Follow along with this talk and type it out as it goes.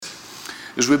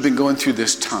As we've been going through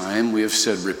this time, we have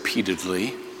said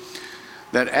repeatedly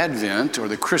that Advent, or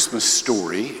the Christmas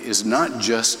story, is not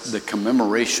just the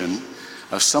commemoration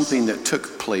of something that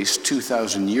took place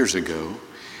 2,000 years ago.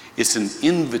 It's an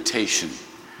invitation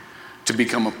to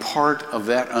become a part of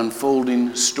that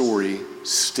unfolding story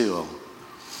still.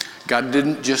 God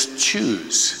didn't just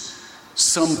choose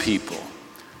some people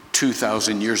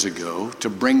 2,000 years ago to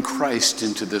bring Christ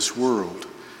into this world.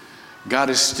 God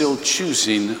is still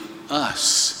choosing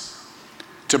us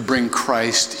to bring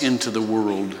Christ into the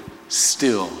world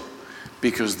still,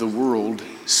 because the world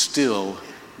still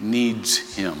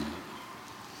needs him.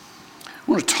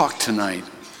 I want to talk tonight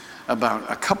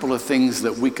about a couple of things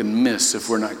that we can miss if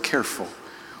we're not careful.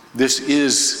 This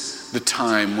is the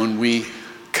time when we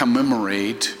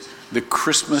commemorate the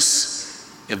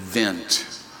Christmas event.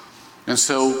 And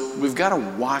so we've got to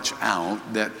watch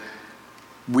out that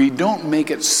we don't make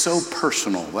it so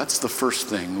personal. That's the first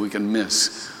thing we can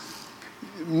miss.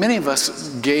 Many of us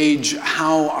gauge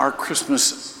how our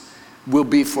Christmas will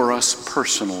be for us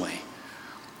personally.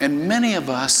 And many of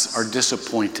us are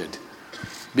disappointed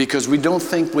because we don't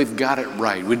think we've got it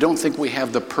right. We don't think we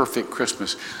have the perfect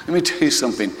Christmas. Let me tell you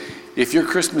something. If your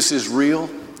Christmas is real,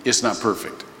 it's not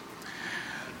perfect.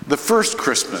 The first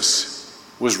Christmas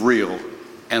was real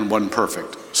and wasn't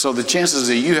perfect. So the chances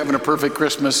of you having a perfect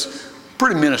Christmas,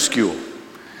 pretty minuscule.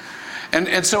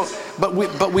 And so, but we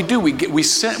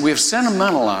have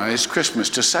sentimentalized Christmas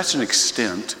to such an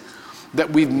extent that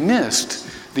we've missed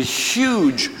the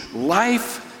huge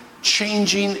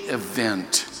life-changing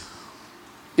event.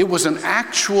 It was an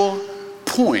actual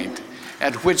point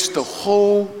at which the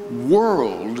whole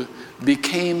world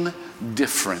became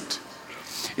different.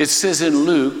 It says in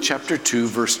Luke chapter 2,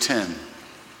 verse 10,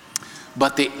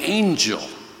 "But the angel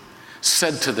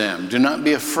said to them, 'Do not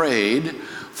be afraid,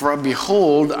 for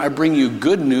behold, I bring you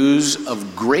good news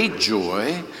of great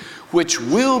joy, which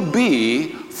will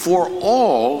be for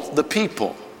all the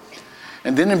people.'"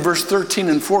 And then in verse 13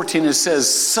 and 14 it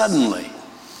says, "Suddenly,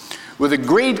 with a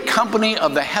great company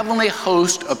of the heavenly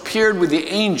host appeared with the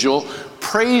angel,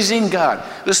 praising God."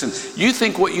 Listen, you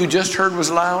think what you just heard was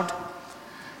loud?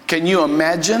 Can you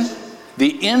imagine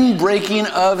the inbreaking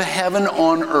of heaven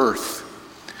on earth,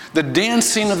 the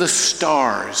dancing of the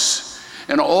stars,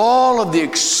 and all of the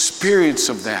experience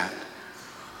of that?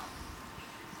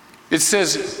 It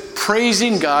says,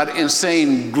 praising God and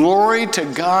saying, "Glory to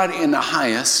God in the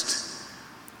highest,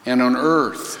 and on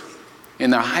earth, in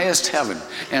the highest heaven,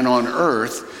 and on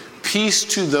earth, peace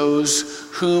to those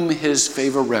whom his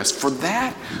favor rests." For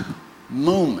that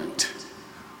moment,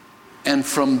 and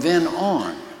from then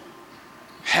on,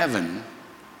 heaven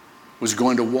was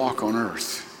going to walk on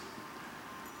earth.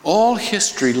 All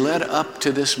history led up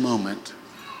to this moment.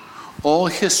 All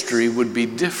history would be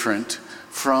different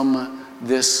from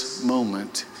this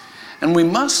moment. And we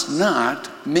must not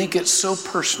make it so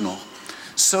personal,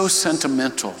 so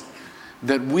sentimental,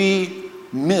 that we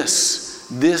miss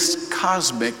this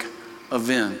cosmic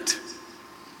event.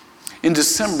 In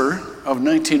December of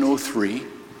 1903,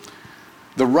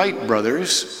 the Wright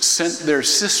brothers sent their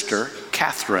sister,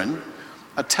 Catherine,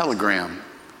 a telegram.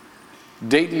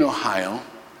 Dayton, Ohio.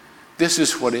 This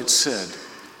is what it said: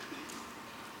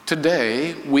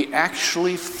 "Today, we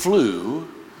actually flew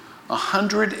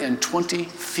 120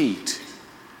 feet.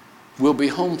 We'll be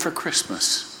home for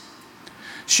Christmas."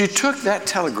 She took that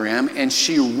telegram and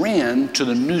she ran to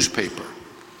the newspaper.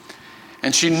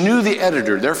 And she knew the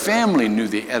editor. Their family knew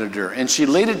the editor. And she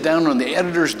laid it down on the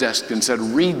editor's desk and said,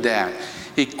 "Read that."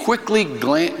 He quickly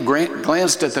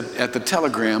glanced at the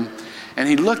telegram, and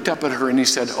he looked up at her and he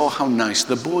said, "Oh, how nice.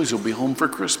 The boys will be home for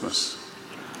Christmas."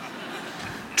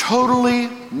 Totally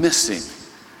missing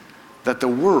that the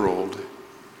world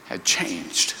had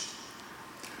changed.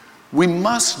 We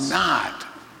must not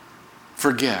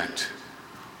forget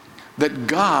that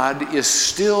God is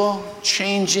still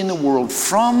changing the world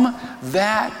from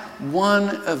that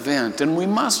one event. And we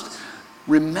must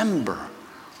remember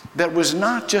that it was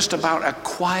not just about a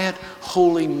quiet,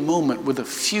 holy moment with a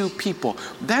few people.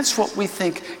 That's what we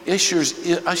think ushers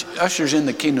in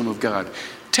the kingdom of God.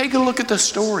 Take a look at the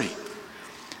story.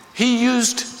 He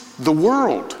used the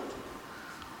world.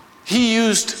 He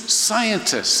used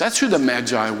scientists. That's who the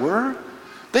Magi were.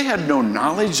 They had no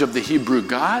knowledge of the Hebrew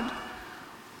God.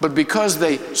 But because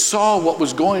they saw what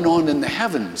was going on in the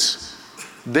heavens,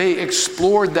 they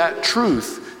explored that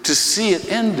truth to see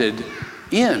it ended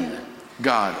in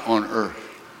God on earth.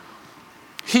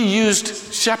 He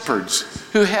used shepherds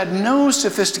who had no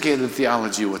sophisticated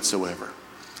theology whatsoever.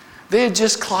 They had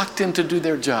just clocked in to do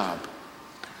their job.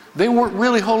 They weren't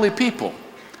really holy people.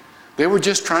 They were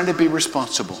just trying to be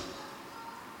responsible.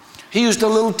 He used a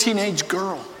little teenage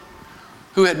girl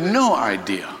who had no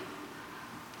idea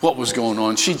what was going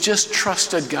on. She just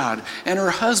trusted God. And her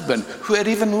husband, who had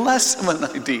even less of an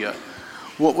idea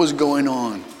what was going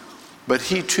on. But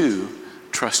he too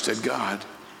trusted God.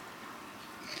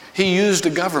 He used a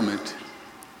government,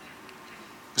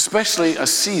 especially a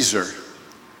Caesar,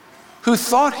 who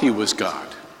thought he was God,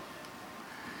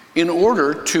 in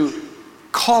order to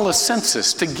call a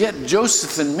census to get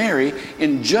Joseph and Mary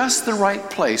in just the right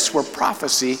place where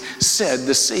prophecy said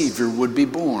the Savior would be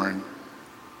born.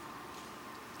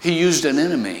 He used an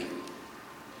enemy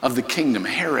of the kingdom,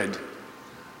 Herod,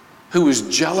 who was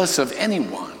jealous of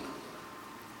anyone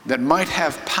that might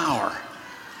have power.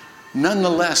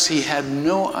 Nonetheless, he had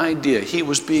no idea he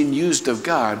was being used of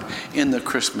God in the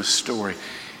Christmas story.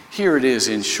 Here it is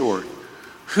in short.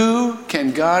 Who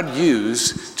can God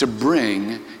use to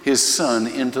bring his son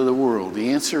into the world? The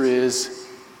answer is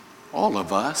all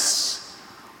of us.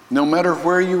 No matter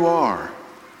where you are,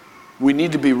 we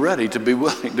need to be ready, to be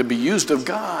willing to be used of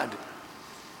God.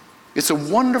 It's a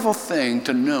wonderful thing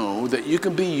to know that you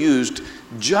can be used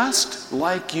just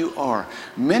like you are.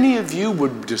 Many of you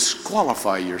would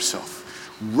disqualify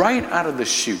yourself right out of the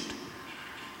chute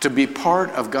to be part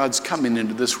of God's coming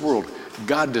into this world.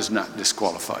 God does not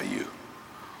disqualify you.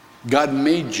 God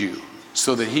made you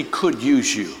so that he could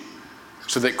use you,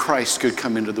 so that Christ could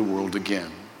come into the world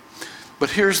again. But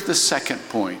here's the second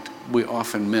point we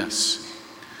often miss.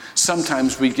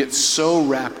 Sometimes we get so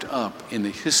wrapped up in the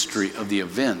history of the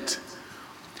event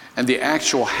and the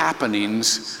actual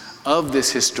happenings of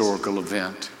this historical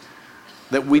event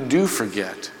that we do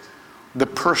forget the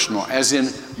personal, as in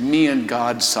me and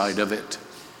God side of it.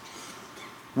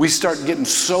 We start getting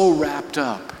so wrapped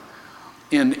up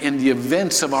in the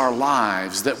events of our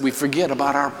lives that we forget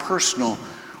about our personal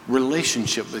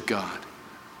relationship with God.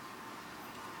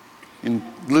 In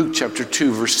Luke chapter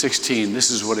 2, verse 16,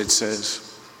 this is what it says.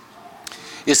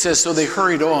 It says, so they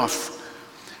hurried off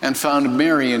and found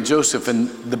Mary and Joseph and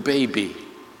the baby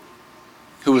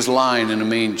who was lying in a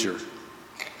manger.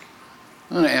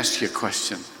 I'm going to ask you a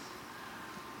question.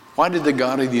 Why did the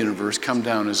God of the universe come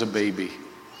down as a baby?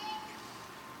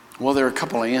 Well, there are a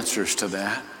couple of answers to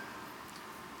that.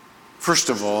 First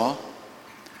of all,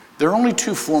 there are only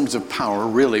two forms of power,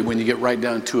 really, when you get right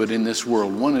down to it in this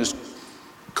world. One is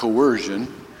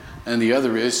coercion, and the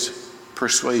other is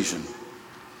persuasion.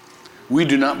 We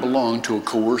do not belong to a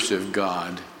coercive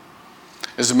God.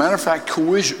 As a matter of fact,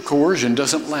 coercion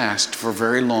doesn't last for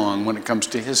very long when it comes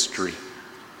to history.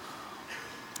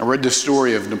 I read the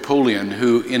story of Napoleon,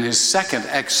 who in his second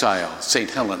exile,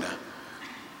 St. Helena,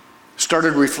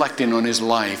 started reflecting on his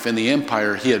life and the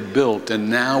empire he had built and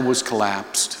now was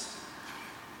collapsed.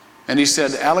 And he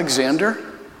said,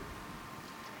 Alexander,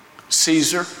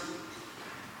 Caesar,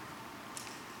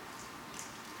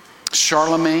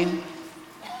 Charlemagne,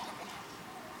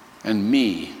 and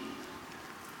me,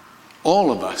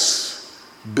 all of us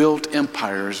built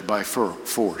empires by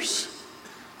force.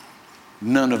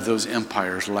 None of those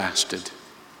empires lasted.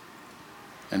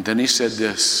 And then he said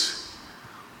this,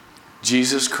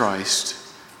 Jesus Christ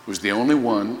was the only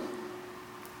one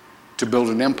to build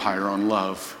an empire on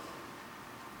love.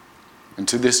 And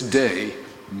to this day,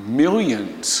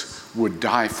 millions would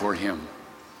die for him,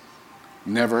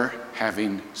 never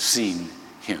having seen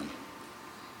him.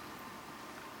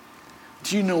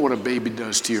 Do you know what a baby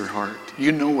does to your heart?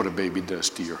 You know what a baby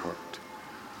does to your heart.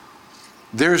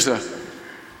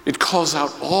 It calls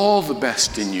out all the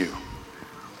best in you.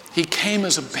 He came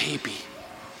as a baby,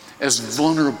 as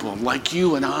vulnerable like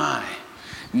you and I,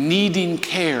 needing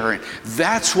care.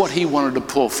 That's what he wanted to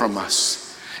pull from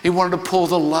us. He wanted to pull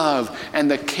the love and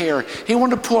the care. He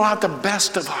wanted to pull out the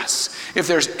best of us. If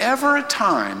there's ever a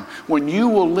time when you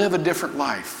will live a different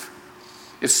life,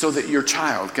 it's so that your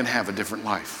child can have a different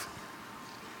life.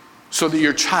 So that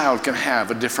your child can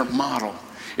have a different model.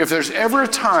 If there's ever a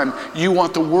time you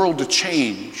want the world to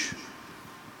change,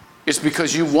 it's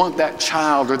because you want that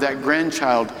child or that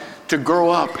grandchild to grow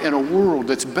up in a world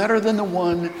that's better than the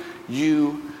one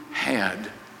you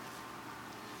had.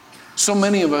 So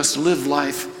many of us live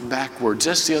life backwards.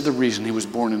 That's the other reason he was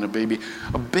born in a baby.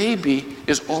 A baby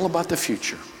is all about the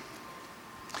future.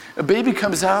 A baby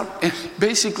comes out and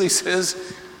basically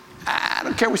says, I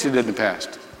don't care what you did in the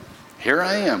past. Here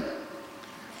I am.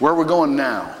 Where are we going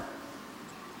now?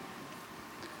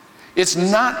 It's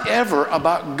not ever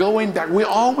about going back. We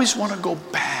always want to go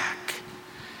back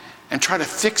and try to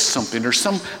fix something or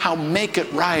somehow make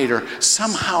it right or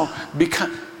somehow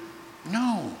become.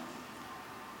 No.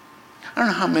 I don't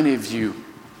know how many of you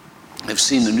have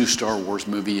seen the new Star Wars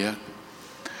movie yet.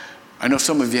 I know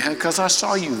some of you have because I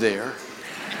saw you there.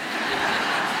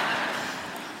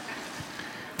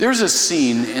 There's a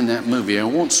scene in that movie, I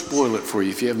won't spoil it for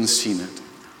you if you haven't seen it,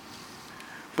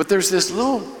 but there's this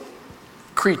little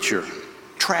creature,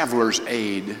 traveler's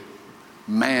aid,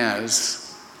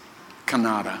 Maz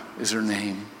Kanata is her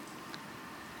name.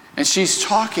 And she's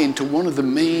talking to one of the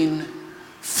main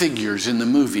figures in the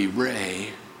movie, Ray.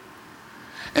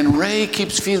 And Ray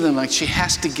keeps feeling like she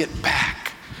has to get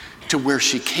back to where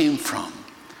she came from.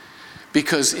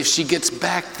 Because if she gets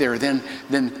back there, then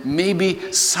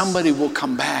maybe somebody will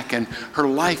come back and her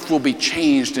life will be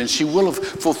changed and she will have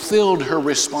fulfilled her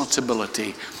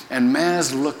responsibility. And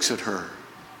Maz looks at her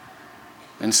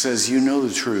and says, you know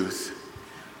the truth.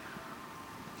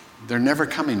 They're never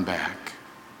coming back.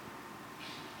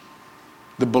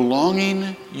 The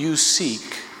belonging you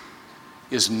seek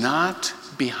is not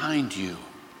behind you.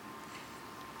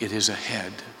 It is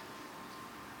ahead.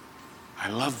 I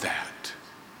love that.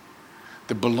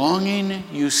 The belonging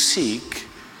you seek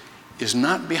is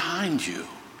not behind you.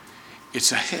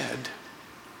 It's ahead.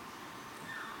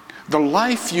 The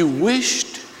life you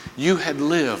wished you had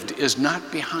lived is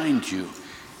not behind you.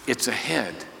 It's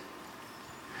ahead.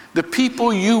 The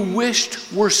people you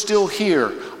wished were still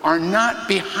here are not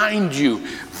behind you.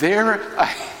 They're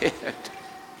ahead.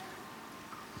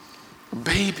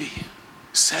 Baby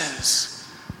says,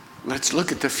 let's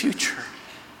look at the future.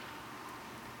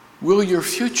 Will your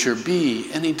future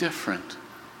be any different?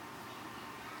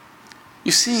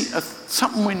 You see,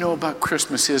 something we know about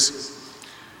Christmas is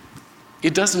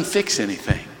it doesn't fix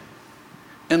anything.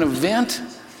 An event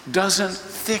doesn't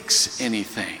fix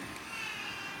anything.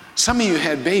 Some of you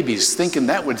had babies thinking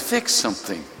that would fix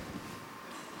something.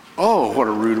 Oh, what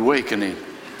a rude awakening.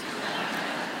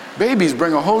 Babies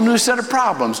bring a whole new set of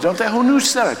problems, don't they? A whole new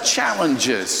set of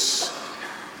challenges.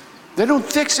 They don't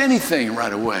fix anything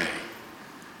right away.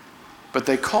 But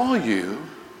they call you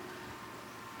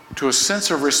to a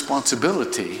sense of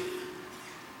responsibility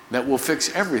that will fix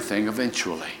everything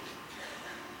eventually.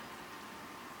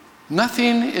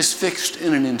 Nothing is fixed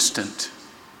in an instant.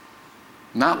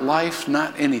 Not life,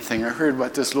 not anything. I heard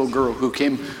about this little girl who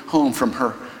came home from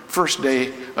her first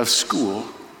day of school,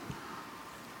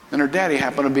 and her daddy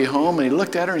happened to be home, and he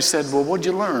looked at her and he said, well, what'd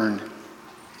you learn?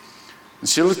 And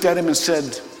she looked at him and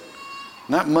said,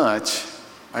 not much.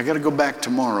 I got to go back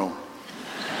tomorrow.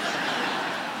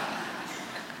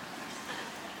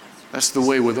 That's the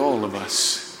way with all of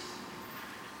us.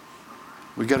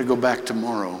 We got to go back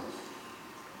tomorrow.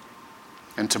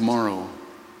 And tomorrow.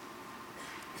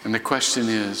 And the question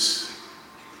is,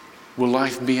 will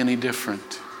life be any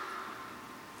different?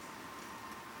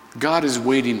 God is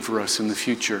waiting for us in the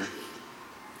future.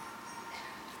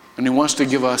 And He wants to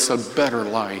give us a better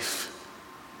life.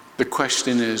 The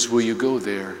question is, will you go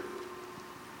there?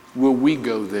 Will we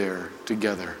go there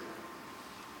together?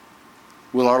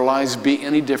 Will our lives be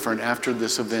any different after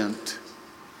this event?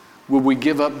 Will we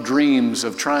give up dreams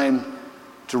of trying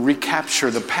to recapture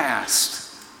the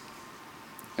past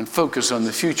and focus on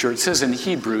the future? It says in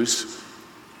Hebrews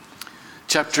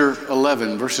chapter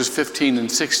 11, verses 15 and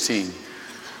 16,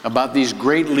 about these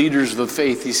great leaders of the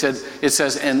faith. It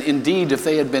says, and indeed, if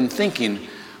they had been thinking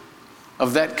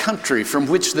of that country from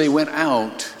which they went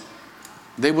out,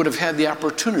 they would have had the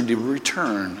opportunity to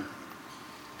return.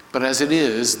 But as it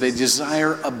is, they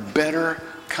desire a better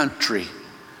country,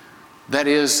 that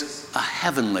is, a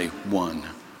heavenly one.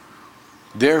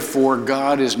 Therefore,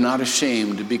 God is not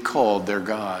ashamed to be called their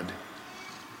God,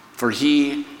 for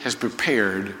He has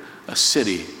prepared a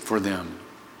city for them.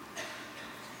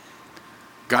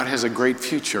 God has a great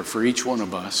future for each one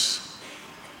of us.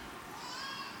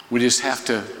 We just have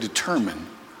to determine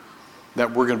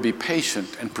that we're going to be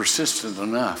patient and persistent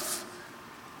enough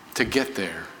to get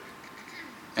there.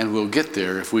 And we'll get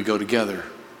there if we go together.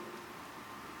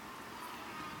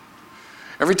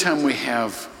 Every time we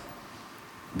have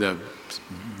the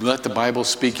Let the Bible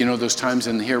Speak, you know those times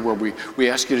in here where we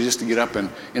ask you just to get up and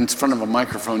in front of a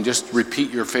microphone, just repeat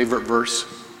your favorite verse.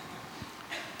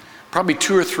 Probably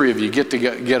 2 or 3 of you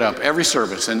get up every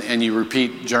service and you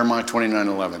repeat Jeremiah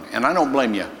 29:11. And I don't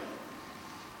blame you.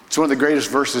 It's one of the greatest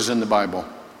verses in the Bible.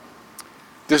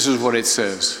 This is what it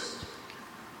says.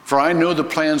 For I know the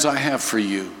plans I have for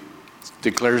you,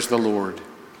 declares the Lord.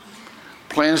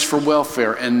 Plans for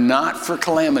welfare and not for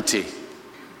calamity,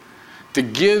 to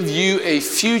give you a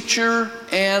future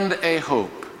and a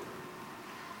hope.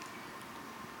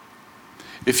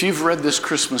 If you've read this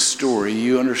Christmas story,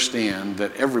 you understand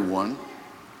that everyone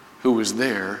who was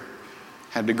there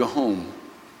had to go home.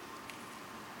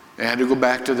 They had to go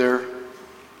back to their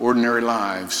ordinary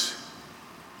lives.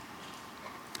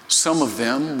 Some of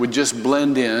them would just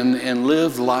blend in and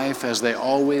live life as they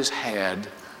always had.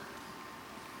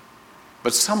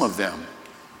 But some of them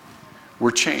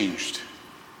were changed.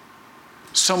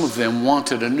 Some of them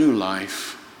wanted a new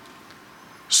life.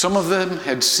 Some of them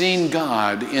had seen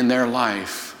God in their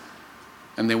life,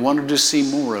 and they wanted to see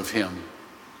more of Him.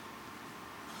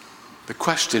 The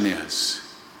question is,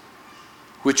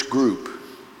 which group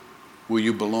will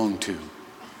you belong to?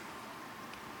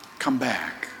 Come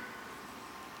back.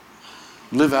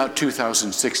 Live out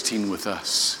 2016 with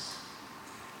us,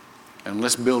 and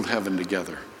let's build heaven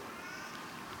together.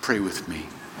 Pray with me.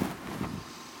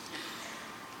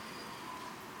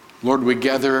 Lord, we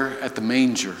gather at the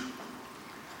manger,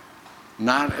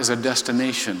 not as a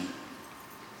destination,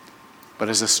 but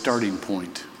as a starting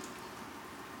point.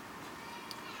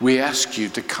 We ask you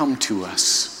to come to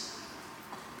us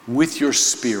with your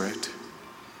Spirit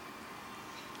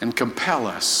and compel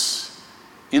us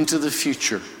into the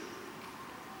future,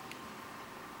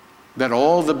 that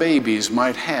all the babies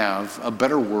might have a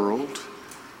better world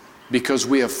because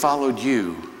we have followed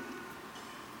you,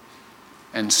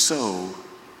 and so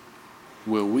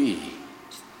will we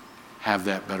have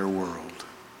that better world.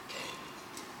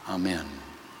 Amen.